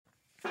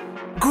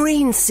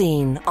Green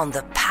Scene on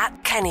the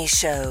Pat Kenny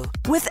Show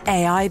with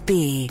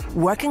AIB,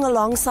 working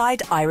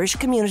alongside Irish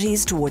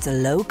communities towards a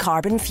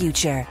low-carbon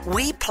future.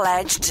 We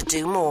pledge to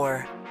do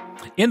more.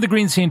 In the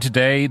Green Scene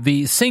today,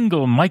 the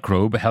single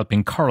microbe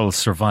helping corals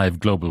survive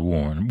global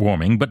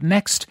warming. But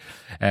next,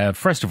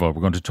 first of all,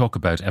 we're going to talk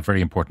about a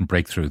very important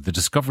breakthrough, the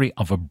discovery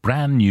of a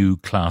brand new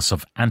class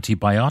of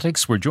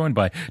antibiotics. We're joined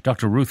by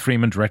Dr. Ruth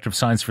Freeman, Director of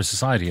Science for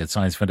Society at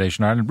Science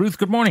Foundation Ireland. Ruth,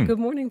 good morning. Good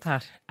morning,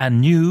 Pat. A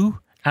new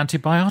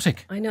antibiotic.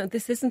 I know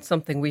this isn't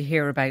something we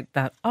hear about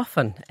that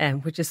often,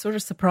 which is sort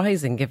of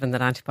surprising given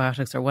that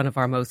antibiotics are one of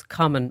our most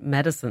common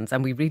medicines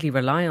and we really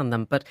rely on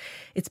them. But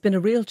it's been a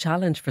real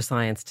challenge for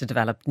science to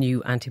develop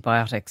new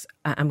antibiotics,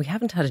 and we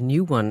haven't had a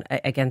new one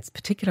against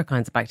particular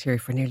kinds of bacteria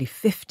for nearly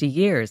 50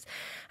 years.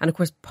 And of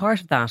course,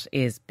 part of that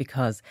is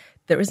because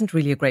there isn't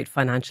really a great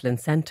financial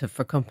incentive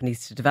for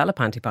companies to develop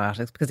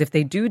antibiotics, because if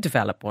they do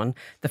develop one,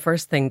 the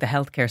first thing the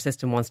healthcare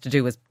system wants to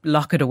do is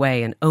lock it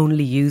away and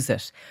only use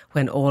it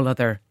when all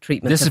other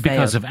treatments This is have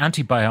because failed. of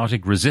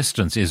antibiotic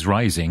resistance is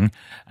rising,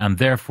 and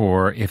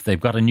therefore, if they've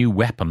got a new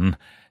weapon,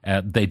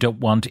 they don't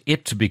want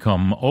it to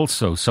become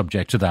also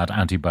subject to that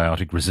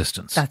antibiotic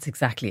resistance. That's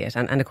exactly it.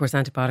 And of course,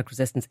 antibiotic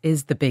resistance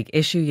is the big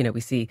issue. You know, we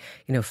see,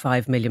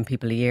 5 million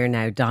people a year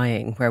now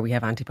dying where we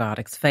have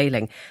antibiotics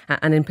failing.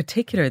 And in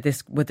particular,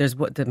 there's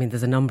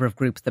a number of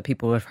groups that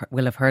people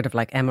will have heard of,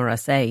 like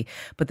MRSA,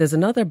 but there's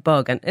another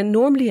bug, and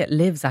normally it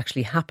lives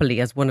actually happily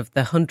as one of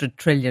the 100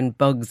 trillion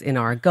bugs in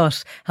our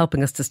gut,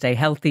 helping us to stay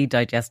healthy,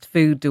 digest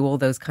food, do all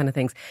those kind of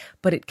things.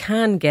 But it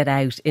can get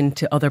out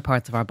into other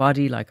parts of our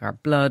body, like our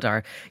blood,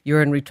 our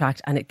urinary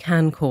tract, and it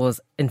can cause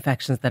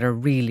infections that are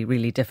really,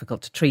 really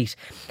difficult to treat.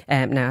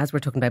 Now, as we're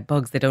talking about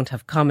bugs, they don't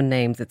have common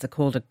names. It's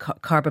called a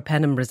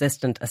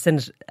carbapenem-resistant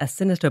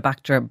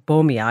Acinetobacter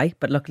baumannii,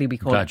 but luckily we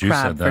call it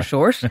crab for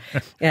short.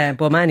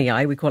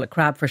 Baumannii, we call it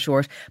crab for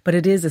short. But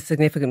it is a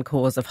significant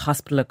cause of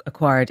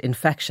hospital-acquired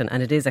infection,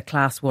 and it is a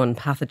class 1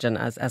 pathogen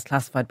as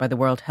classified by the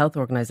World Health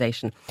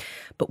Organization.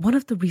 But one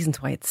of the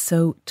reasons why it's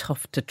so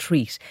tough to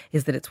treat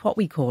is that it's what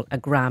we call a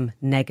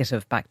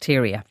gram-negative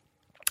bacteria.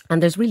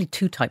 And there's really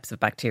two types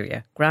of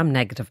bacteria,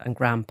 gram-negative and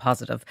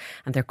gram-positive.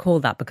 And they're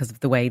called that because of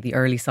the way the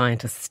early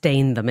scientists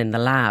stained them in the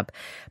lab.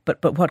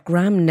 But what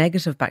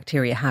gram-negative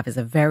bacteria have is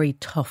a very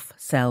tough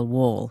cell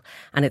wall.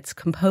 And it's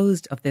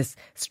composed of this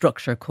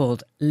structure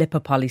called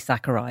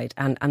lipopolysaccharide.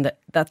 And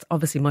that's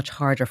obviously much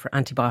harder for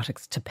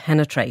antibiotics to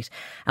penetrate.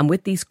 And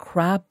with these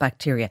crab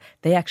bacteria,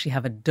 they actually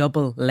have a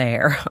double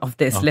layer of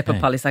this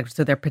lipopolysaccharide.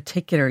 So they're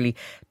particularly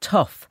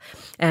tough.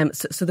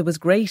 So there was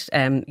great,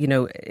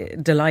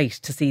 delight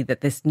to see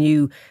that this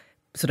new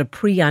sort of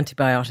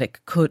pre-antibiotic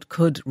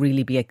could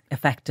really be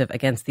effective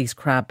against these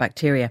crab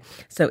bacteria.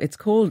 So it's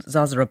called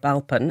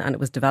zocerebalpin, and it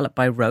was developed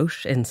by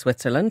Roche in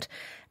Switzerland.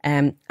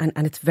 And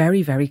it's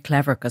very, very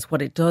clever, because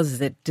what it does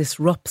is it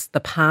disrupts the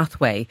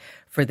pathway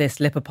for this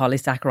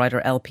lipopolysaccharide,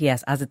 or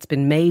LPS, as it's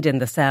been made in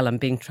the cell and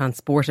being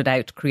transported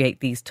out to create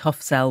these tough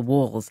cell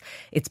walls.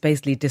 It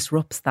basically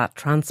disrupts that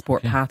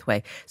transport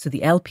pathway. So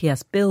the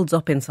LPS builds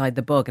up inside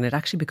the bug and it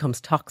actually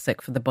becomes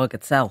toxic for the bug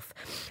itself.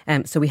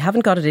 So we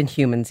haven't got it in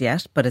humans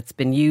yet, but it's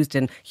been used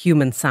in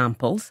human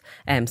samples.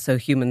 So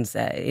humans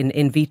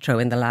in vitro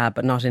in the lab,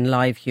 but not in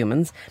live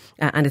humans.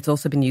 And it's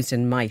also been used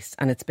in mice.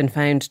 And it's been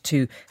found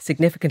to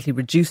significantly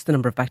reduce the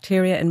number of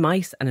bacteria in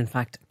mice and in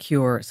fact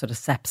cure sort of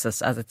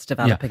sepsis as it's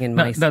developing in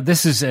mice. Now,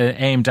 this is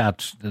aimed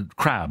at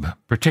crab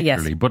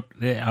particularly, but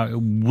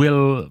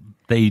will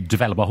they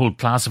develop a whole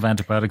class of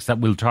antibiotics that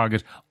will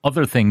target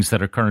other things that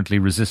are currently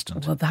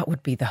resistant? Well, that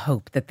would be the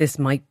hope, that this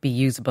might be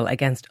usable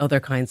against other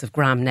kinds of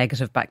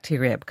gram-negative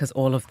bacteria, because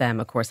all of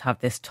them, of course, have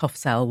this tough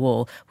cell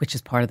wall, which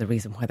is part of the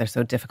reason why they're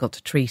so difficult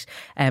to treat.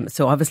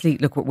 So obviously,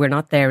 look, we're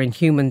not there in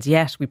humans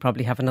yet. We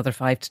probably have another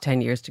 5 to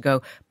 10 years to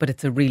go, but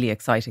it's a really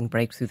exciting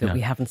breakthrough that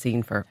we haven't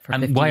seen for 50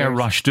 years. And why are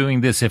Roche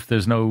doing this if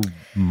there's no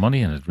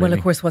money in it, really? Well,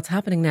 of course, what's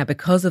happening now,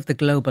 because of the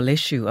global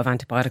issue of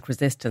antibiotic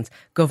resistance,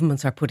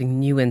 governments are putting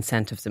new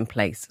incentives in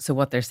place. So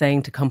what they're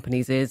saying to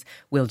companies is,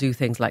 we'll do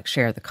things like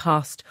share the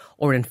cost,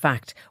 or in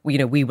fact, we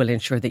will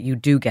ensure that you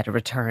do get a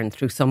return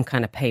through some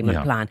kind of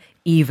payment plan,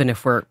 even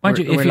if we're Mind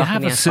you, if you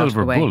have a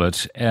silver away.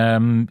 bullet,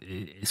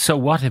 so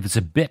what if it's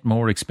a bit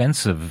more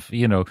expensive?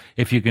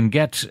 If you can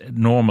get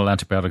normal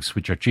antibiotics,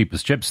 which are cheap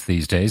as chips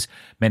these days,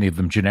 many of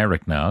them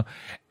generic now,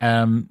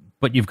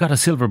 but you've got a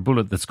silver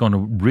bullet that's going to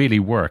really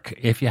work.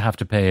 If you have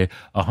to pay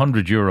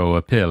 €100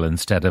 a pill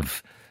instead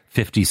of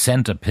 50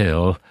 cent a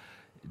pill,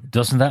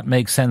 doesn't that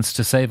make sense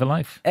to save a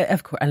life?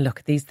 Of course. And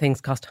look, these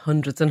things cost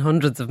hundreds and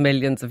hundreds of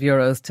millions of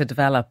euros to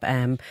develop.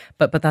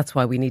 But that's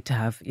why we need to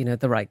have,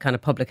 the right kind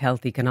of public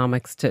health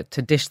economics to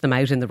dish them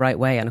out in the right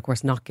way. And of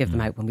course, not give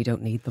them out when we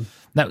don't need them.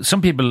 Now,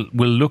 some people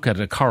will look at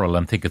a coral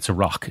and think it's a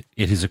rock.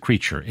 It is a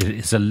creature. It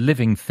is a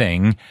living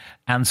thing.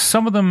 And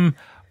some of them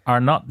are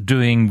not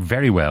doing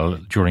very well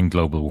during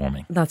global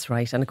warming. That's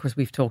right. And of course,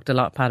 we've talked a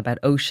lot, Pat, about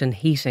ocean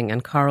heating,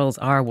 and corals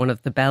are one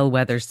of the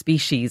bellwether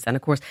species. And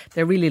of course,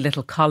 they're really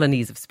little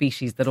colonies of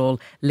species that all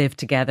live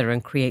together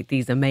and create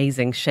these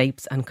amazing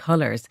shapes and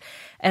colours.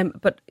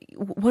 But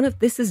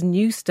this is a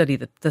new study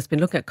that's been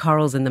looking at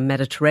corals in the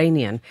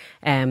Mediterranean,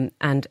 and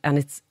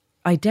it's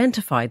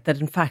identified that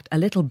in fact a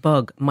little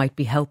bug might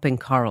be helping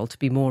coral to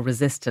be more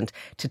resistant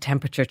to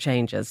temperature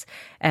changes.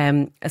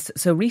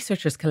 So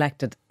researchers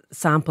collected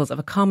samples of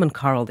a common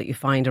coral that you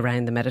find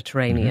around the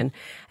Mediterranean,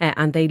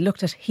 and they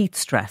looked at heat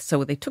stress.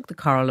 So they took the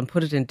coral and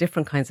put it in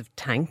different kinds of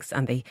tanks,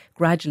 and they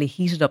gradually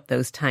heated up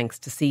those tanks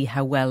to see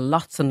how well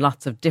lots and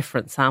lots of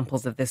different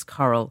samples of this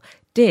coral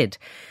did.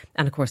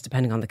 And of course,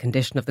 depending on the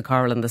condition of the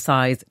coral and the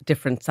size,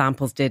 different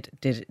samples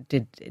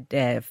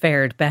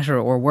fared better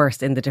or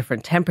worse in the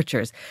different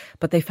temperatures.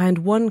 But they found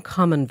one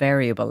common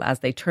variable as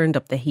they turned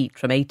up the heat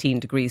from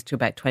 18 degrees to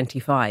about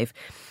 25,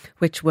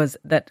 which was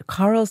that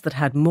corals that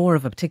had more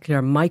of a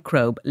particular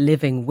microbe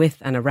living with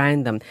and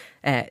around them,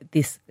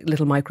 this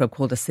little microbe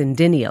called a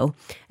syndynial,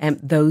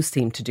 those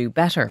seemed to do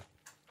better.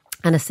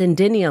 And a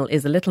syndynial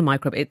is a little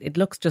microbe. It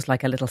looks just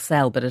like a little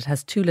cell, but it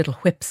has two little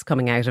whips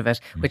coming out of it,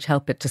 which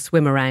help it to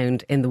swim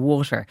around in the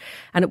water.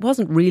 And it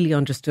wasn't really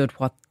understood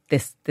what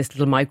this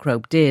little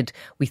microbe did.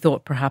 We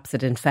thought perhaps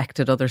it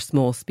infected other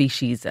small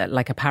species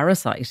like a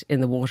parasite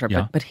in the water.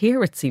 Yeah. But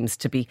here it seems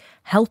to be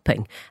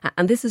helping.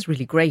 And this is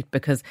really great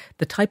because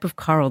the type of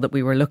coral that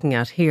we were looking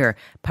at here,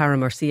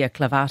 Paramercia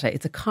clavata,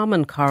 it's a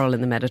common coral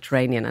in the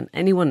Mediterranean. And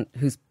anyone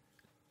who's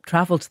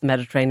travelled to the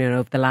Mediterranean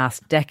over the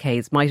last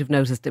decades might have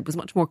noticed it was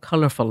much more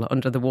colourful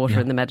under the water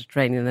in the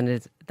Mediterranean than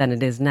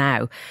it is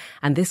now.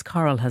 And this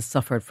coral has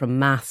suffered from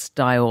mass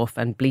die-off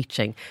and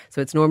bleaching.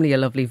 So it's normally a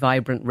lovely,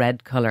 vibrant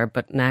red colour,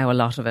 but now a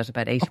lot of it,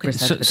 about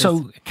 80% of it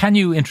So can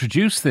you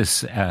introduce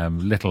this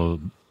little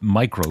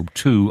microbe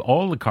to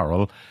all the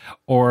coral,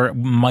 or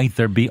might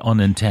there be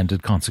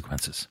unintended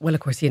consequences? Well,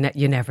 of course, you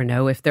never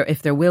know if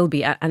there will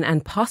be.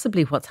 And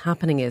possibly what's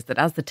happening is that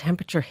as the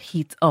temperature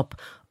heats up,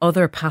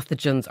 other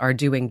pathogens are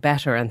doing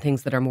better and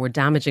things that are more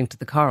damaging to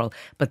the coral.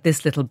 But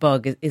this little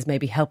bug is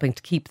maybe helping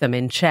to keep them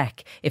in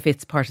check if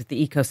it's part of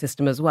the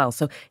ecosystem as well.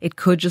 So it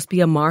could just be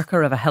a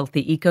marker of a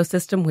healthy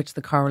ecosystem, which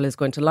the coral is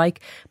going to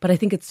like. But I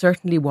think it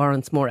certainly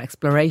warrants more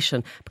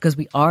exploration because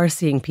we are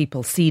seeing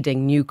people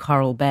seeding new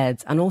coral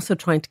beds and also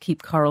trying to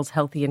keep corals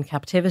healthy in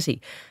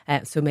captivity.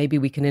 So maybe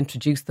we can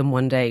introduce them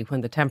one day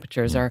when the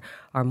temperatures are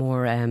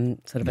more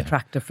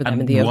attractive for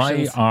them in the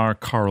oceans. Why are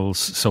corals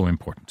so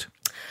important?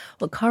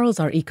 Well, corals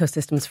are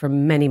ecosystems for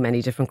many,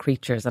 many different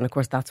creatures. And of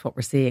course, that's what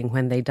we're seeing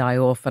when they die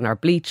off and are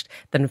bleached.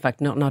 Then, in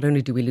fact, not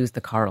only do we lose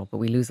the coral, but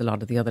we lose a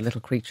lot of the other little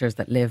creatures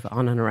that live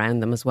on and around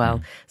them as well.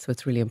 So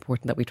it's really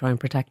important that we try and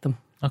protect them.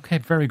 Okay,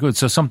 very good.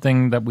 So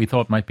something that we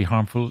thought might be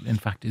harmful, in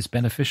fact, is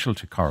beneficial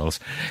to corals.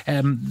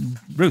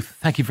 Ruth,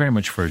 thank you very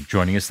much for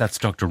joining us. That's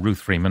Dr. Ruth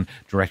Freeman,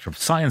 Director of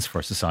Science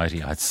for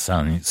Society at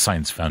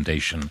Science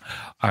Foundation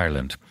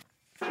Ireland.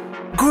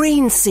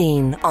 Green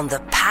Scene on the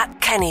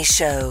Pat Kenny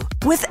Show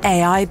with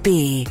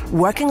AIB,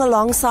 working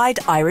alongside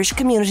Irish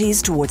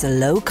communities towards a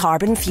low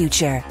carbon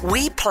future.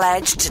 We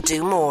pledge to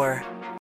do more.